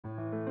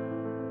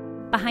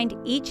Behind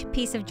each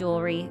piece of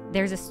jewelry,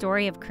 there's a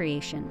story of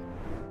creation.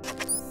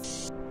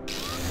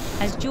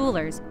 As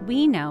jewelers,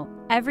 we know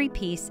every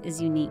piece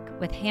is unique,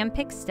 with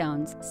hand-picked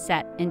stones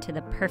set into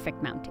the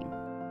perfect mounting.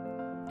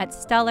 At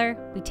Stuller,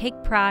 we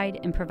take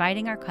pride in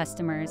providing our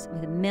customers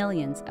with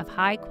millions of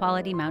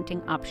high-quality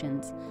mounting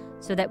options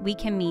so that we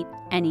can meet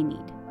any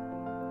need.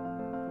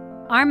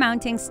 Our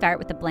mountings start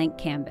with a blank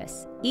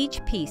canvas.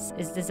 Each piece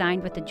is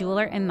designed with the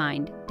jeweler in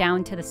mind,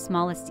 down to the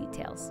smallest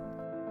details.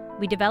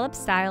 We develop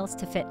styles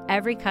to fit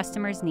every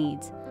customer's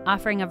needs,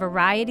 offering a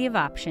variety of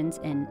options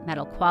in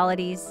metal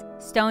qualities,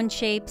 stone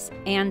shapes,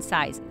 and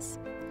sizes.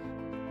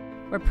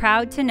 We're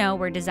proud to know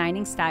we're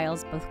designing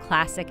styles both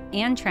classic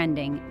and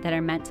trending that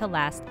are meant to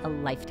last a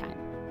lifetime.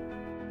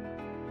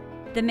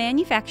 The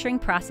manufacturing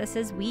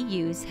processes we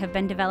use have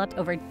been developed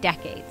over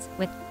decades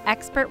with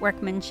expert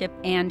workmanship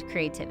and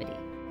creativity.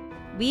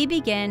 We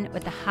begin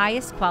with the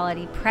highest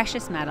quality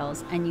precious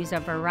metals and use a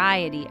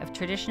variety of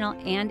traditional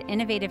and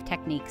innovative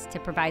techniques to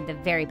provide the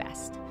very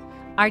best.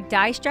 Our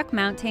die-struck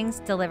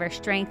mountings deliver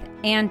strength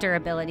and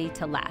durability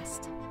to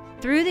last.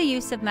 Through the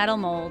use of metal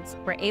molds,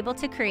 we're able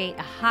to create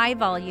a high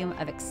volume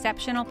of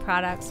exceptional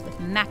products with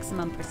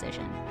maximum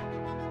precision.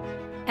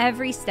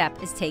 Every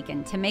step is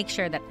taken to make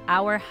sure that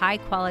our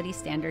high-quality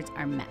standards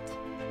are met.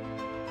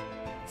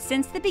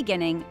 Since the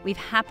beginning, we've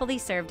happily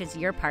served as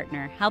your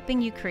partner,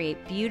 helping you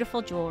create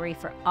beautiful jewelry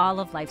for all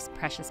of life's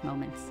precious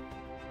moments.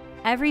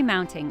 Every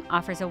mounting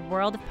offers a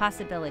world of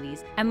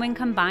possibilities, and when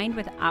combined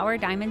with our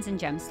diamonds and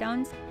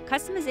gemstones,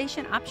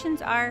 customization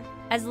options are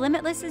as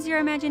limitless as your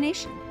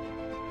imagination.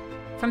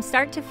 From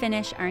start to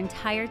finish, our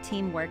entire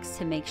team works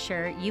to make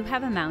sure you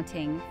have a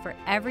mounting for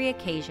every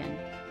occasion,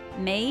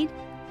 made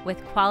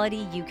with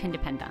quality you can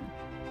depend on.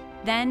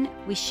 Then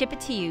we ship it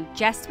to you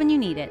just when you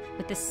need it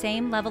with the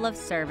same level of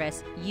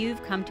service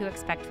you've come to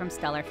expect from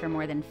Stuller for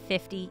more than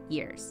 50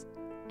 years.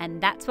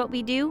 And that's what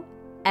we do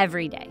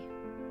every day.